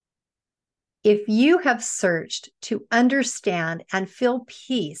If you have searched to understand and feel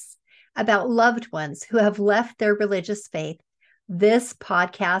peace about loved ones who have left their religious faith, this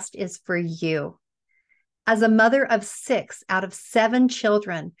podcast is for you. As a mother of 6 out of 7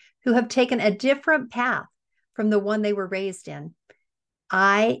 children who have taken a different path from the one they were raised in,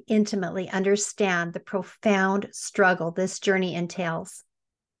 I intimately understand the profound struggle this journey entails.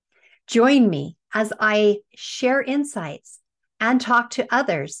 Join me as I share insights and talk to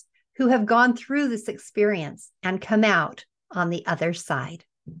others who have gone through this experience and come out on the other side.